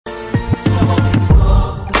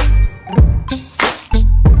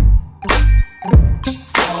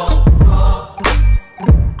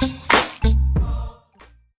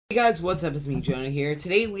guys, what's up? It's me, Jonah here.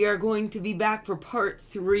 Today we are going to be back for part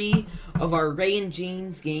 3 of our Ray and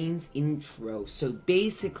James Games intro. So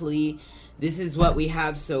basically, this is what we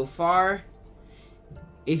have so far.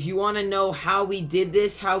 If you want to know how we did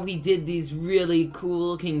this, how we did these really cool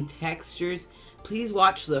looking textures, please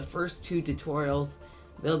watch the first 2 tutorials.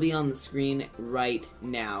 They'll be on the screen right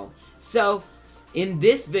now. So, in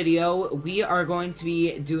this video, we are going to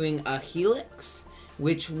be doing a helix,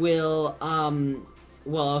 which will,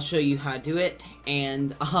 well, I'll show you how to do it,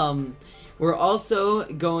 and, we're also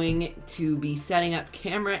going to be setting up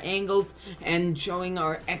camera angles and showing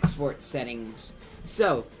our export settings.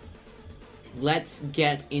 So, let's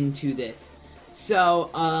get into this.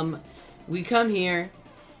 So, we come here,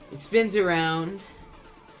 it spins around.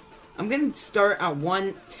 I'm gonna start at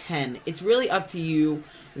 110. It's really up to you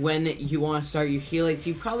when you want to start your helix.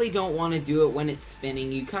 You probably don't want to do it when it's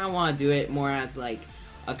spinning. You kind of want to do it more as like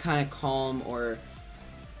a kind of calm or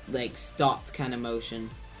like stopped kind of motion.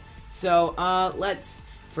 So let's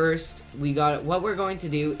first, what we're going to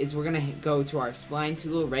do is we're going to go to our spline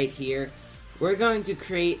tool right here. We're going to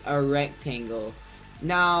create a rectangle.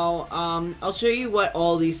 Now I'll show you what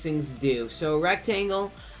all these things do. So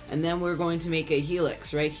rectangle, and then we're going to make a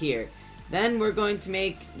helix right here. Then we're going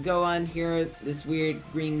to go on here, this weird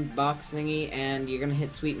green box thingy, and you're gonna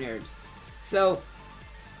hit sweet nurbs. So,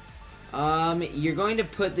 you're going to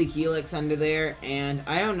put the helix under there, and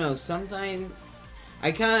I don't know, sometimes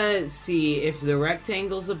I kinda see if the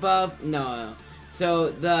rectangle's above. No. So,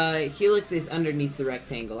 the helix is underneath the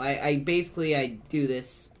rectangle. I basically do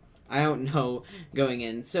this, I don't know, going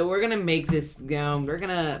in. So, we're gonna make this down, we're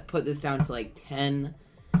gonna put this down to like 10.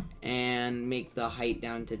 And make the height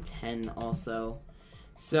down to 10 also.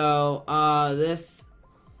 So, this...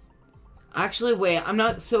 Actually, wait, I'm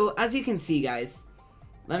not... So, as you can see, guys,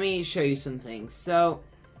 let me show you some things. So,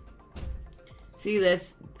 see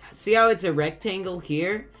this? See how it's a rectangle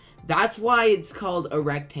here? That's why it's called a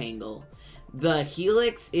rectangle. The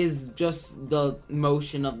helix is just the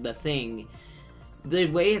motion of the thing. The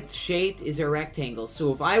way it's shaped is a rectangle.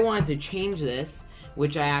 So, if I wanted to change this,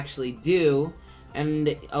 which I actually do...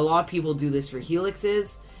 And a lot of people do this for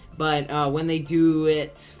helixes, but when they do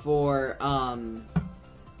it for,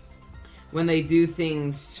 when they do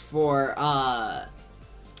things for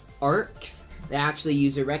arcs, they actually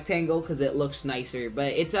use a rectangle because it looks nicer.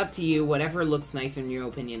 But it's up to you, whatever looks nicer in your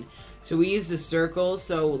opinion. So we use the circle,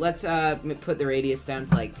 so let's put the radius down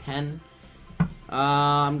to like 10.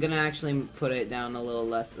 I'm gonna actually put it down a little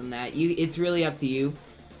less than that. It's really up to you.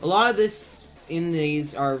 A lot of this in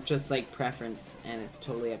these are just like preference, and it's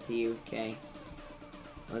totally up to you. Okay,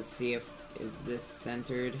 let's see is this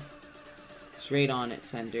centered. Straight on,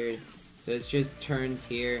 it's centered, so it's just turns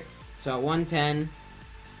here. So at 110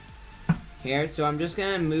 here, so I'm just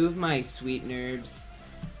gonna move my sweet nurbs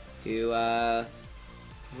to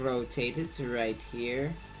rotate it to right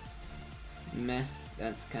here. Meh,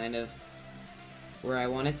 that's kind of where I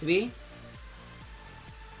want it to be.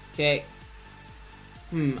 Okay.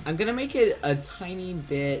 I'm gonna make it a tiny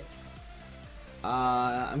bit,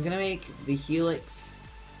 I'm gonna make the helix,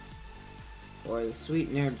 or the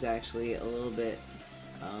sweet nurbs actually, a little bit,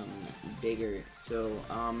 bigger. So,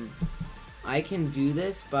 I can do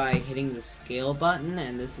this by hitting the scale button,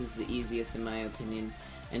 and this is the easiest in my opinion,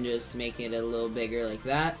 and just make it a little bigger like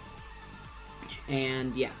that.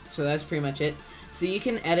 And yeah, so that's pretty much it. So you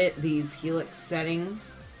can edit these helix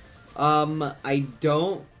settings. I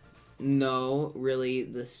don't know really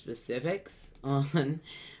the specifics on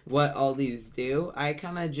what all these do. I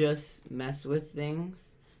kind of just mess with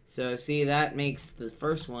things. So see, that makes the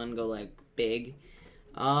first one go like big.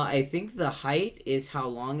 I think the height is how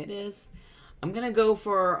long it is. I'm gonna go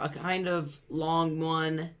for a kind of long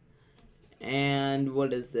one. And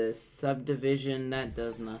what is this? Subdivision, that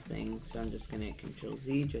does nothing. So I'm just gonna hit Control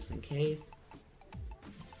Z just in case.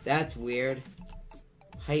 That's weird.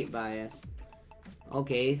 Height bias.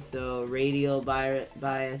 Okay, so radial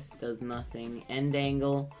bias does nothing. End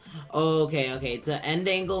angle. Oh, okay. The end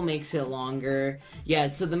angle makes it longer. Yeah,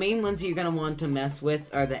 so the main ones you're going to want to mess with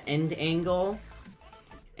are the end angle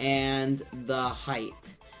and the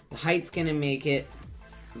height. The height's going to make it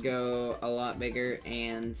go a lot bigger,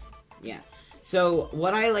 and yeah. So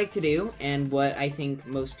what I like to do, and what I think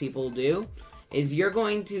most people do, is you're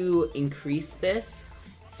going to increase this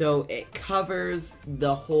so it covers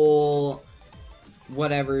the whole...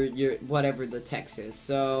 whatever the text is.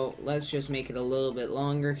 So let's just make it a little bit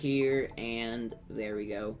longer here, and there we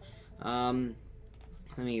go. Let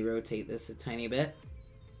me rotate this a tiny bit.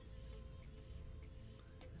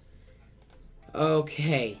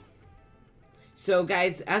 Okay, so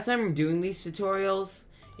guys, as I'm doing these tutorials,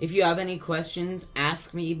 If you have any questions,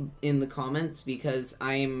 ask me in the comments, because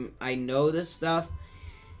I know this stuff.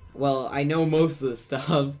 Well, I know most of the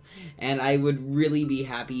stuff, and I would really be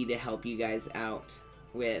happy to help you guys out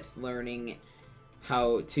with learning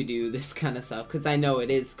how to do this kind of stuff, because I know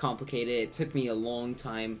it is complicated. It took me a long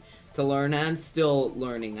time to learn, and I'm still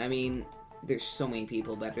learning. I mean, there's so many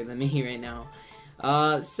people better than me right now.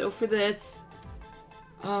 So for this,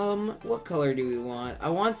 what color do we want? I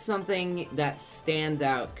want something that stands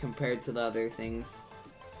out compared to the other things.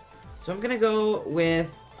 So I'm gonna go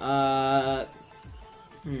with, I'm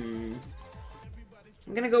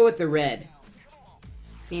gonna go with the red.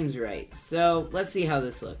 Seems right. So, let's see how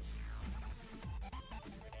this looks.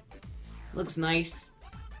 Looks nice.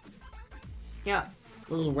 Yeah,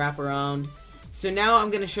 a little wraparound. So now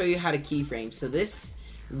I'm gonna show you how to keyframe. So this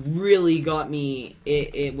really got me,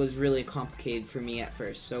 it was really complicated for me at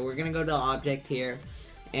first. So we're gonna go to object here,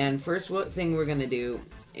 and first thing we're gonna do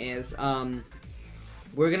is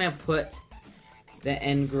we're gonna put the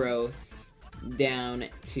end growth down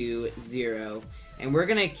to 0, and we're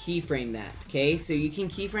gonna keyframe that. Okay, so you can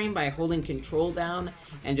keyframe by holding control down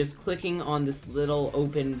and just clicking on this little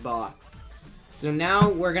open box. So now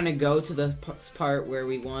we're gonna go to the part where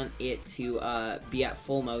we want it to be at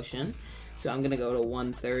full motion. So I'm gonna go to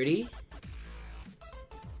 130,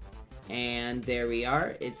 and there we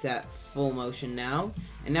are. It's at full motion now,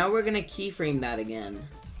 and now we're gonna keyframe that again.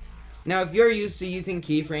 Now, if you're used to using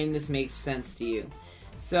keyframe, this makes sense to you.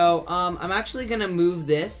 So I'm actually gonna move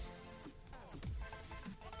this.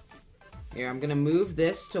 Here, I'm gonna move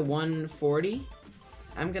this to 140.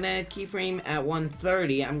 I'm gonna keyframe at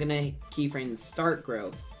 130. I'm gonna keyframe the start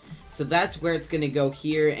growth. So that's where it's gonna go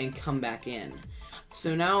here and come back in.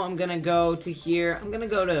 So now I'm gonna go to here. I'm gonna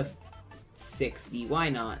go to 60. Why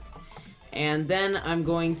not? And then I'm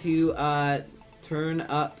going to turn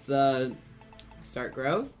up the start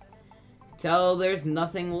growth till there's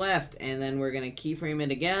nothing left, and then we're gonna keyframe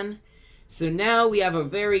it again. So now we have a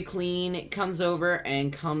very clean, it comes over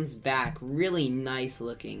and comes back, really nice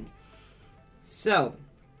looking. So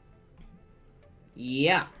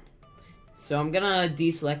yeah, so I'm gonna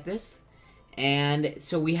deselect this, and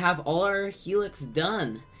so we have all our helix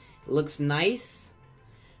done. It looks nice,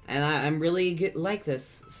 and I'm really like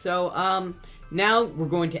this. So now we're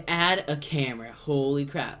going to add a camera. Holy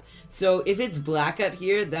crap. So if it's black up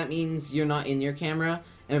here, that means you're not in your camera,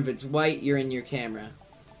 and if it's white, you're in your camera.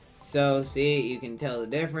 So see, you can tell the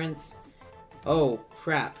difference. Oh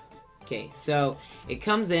crap. Okay, so it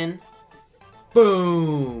comes in,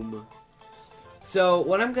 boom. So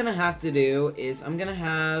what I'm gonna have to do is I'm gonna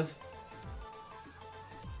have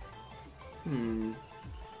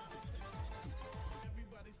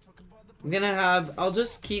I'll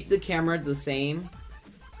just keep the camera the same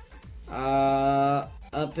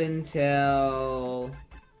up until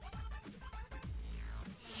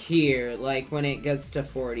here, like when it gets to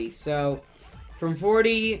 40. So from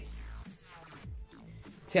 40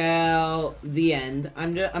 till the end,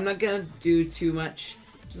 I'm not gonna do too much.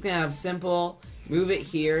 I'm just gonna have simple, move it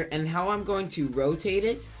here, and how I'm going to rotate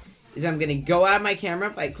it is I'm gonna go out of my camera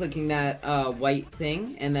by clicking that white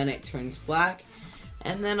thing, and then it turns black,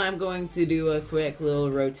 and then I'm going to do a quick little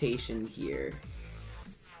rotation here,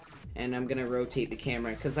 and I'm gonna rotate the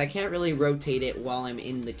camera because I can't really rotate it while I'm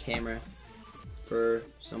in the camera for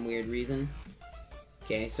some weird reason.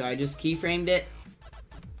 Okay, so I just keyframed it.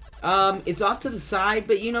 It's off to the side,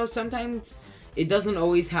 but you know, sometimes it doesn't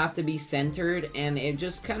always have to be centered, and it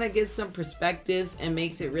just kind of gives some perspectives and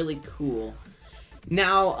makes it really cool.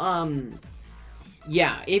 Now,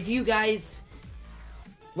 yeah, if you guys,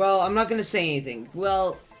 well, I'm not gonna say anything.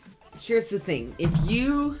 Well, here's the thing. If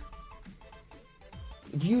you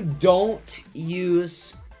don't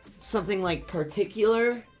use something like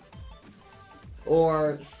particular,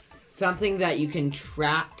 or something that you can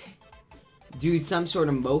track, do some sort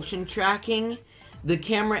of motion tracking, the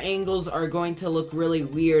camera angles are going to look really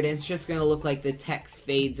weird, and it's just going to look like the text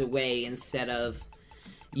fades away instead of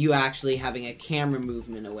you actually having a camera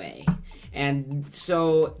movement away. And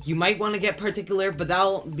so you might want to get particular, but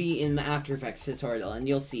that'll be in the After Effects tutorial, and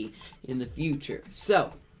you'll see in the future.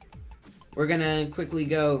 So we're going to quickly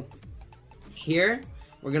go here.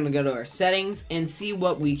 We're going to go to our settings and see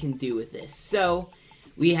what we can do with this. So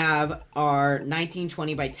we have our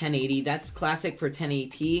 1920 by 1080. That's classic for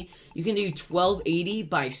 1080p. You can do 1280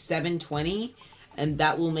 by 720, and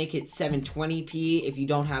that will make it 720p if you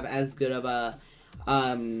don't have as good of a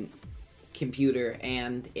computer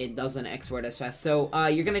and it doesn't export as fast. So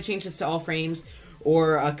you're going to change this to all frames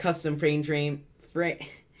or a custom frame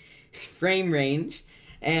range.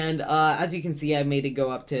 And as you can see, I made it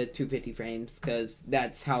go up to 250 frames because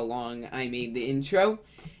that's how long I made the intro.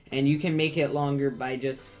 And you can make it longer by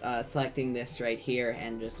just selecting this right here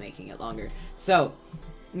and just making it longer. So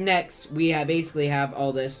next, we basically have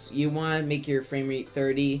all this. You want to make your frame rate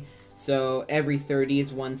 30, so every 30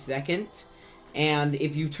 is 1 second. And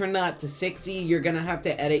if you turn that up to 60, you're going to have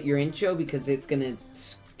to edit your intro because it's going to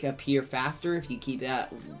appear faster if you keep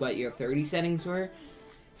that what your 30 settings were.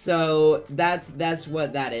 So that's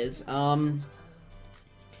what that is.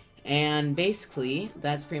 And basically,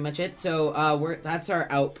 that's pretty much it. So that's our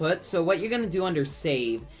output. So what you're going to do under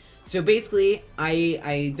save. So basically,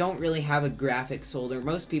 I don't really have a graphics folder.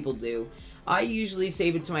 Most people do. I usually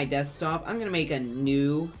save it to my desktop. I'm going to make a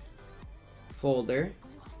new folder.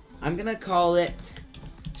 I'm going to call it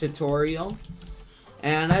tutorial.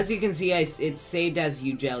 And as you can see, it's saved as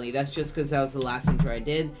uJelly. That's just because that was the last intro I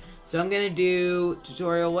did. So I'm going to do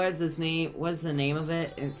tutorial. What is this name? What is the name of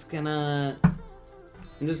it? I'm just going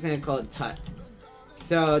to call it Tut.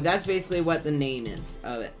 So that's basically what the name is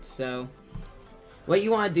of it. So what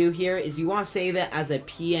you want to do here is you want to save it as a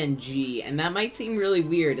PNG, and that might seem really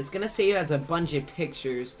weird. It's going to save as a bunch of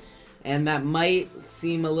pictures, and that might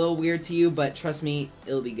seem a little weird to you, but trust me,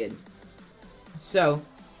 it'll be good. So,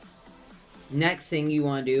 next thing you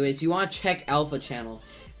want to do is you want to check Alpha Channel.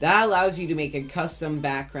 That allows you to make a custom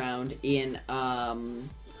background in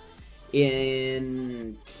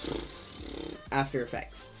After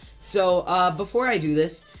Effects. So, before I do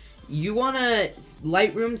this, you wanna,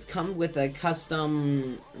 Lightroom's come with a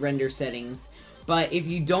custom render settings, but if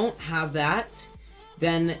you don't have that,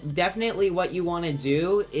 then definitely what you want to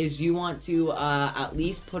do is you want to at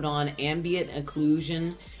least put on ambient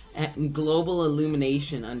occlusion and global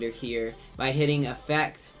illumination under here by hitting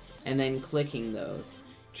effect and then clicking those.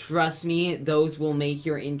 Trust me, those will make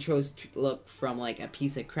your intros look from like a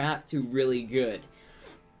piece of crap to really good.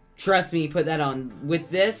 Trust me, put that on. With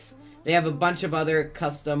this, they have a bunch of other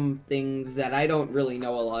custom things that I don't really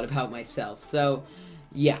know a lot about myself. So,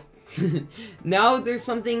 yeah. Now, there's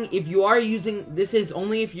something, if you are using, this is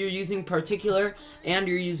only if you're using particular and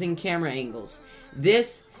you're using camera angles.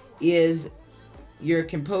 This is your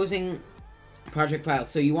composing project file.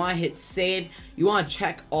 So you want to hit save, you want to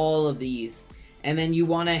check all of these, and then you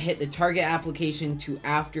want to hit the target application to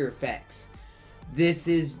After Effects. This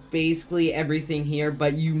is basically everything here,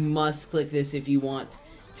 but you must click this if you want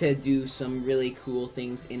to do some really cool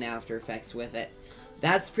things in After Effects with it.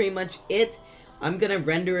 That's pretty much it. I'm gonna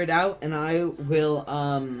render it out, and I will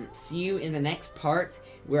see you in the next part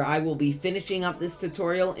where I will be finishing up this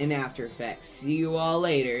tutorial in After Effects. See you all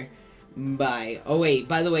later. Bye. Oh wait,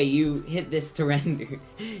 by the way, you hit this to render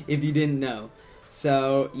if you didn't know.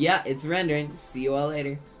 So yeah, it's rendering. See you all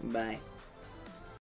later. Bye.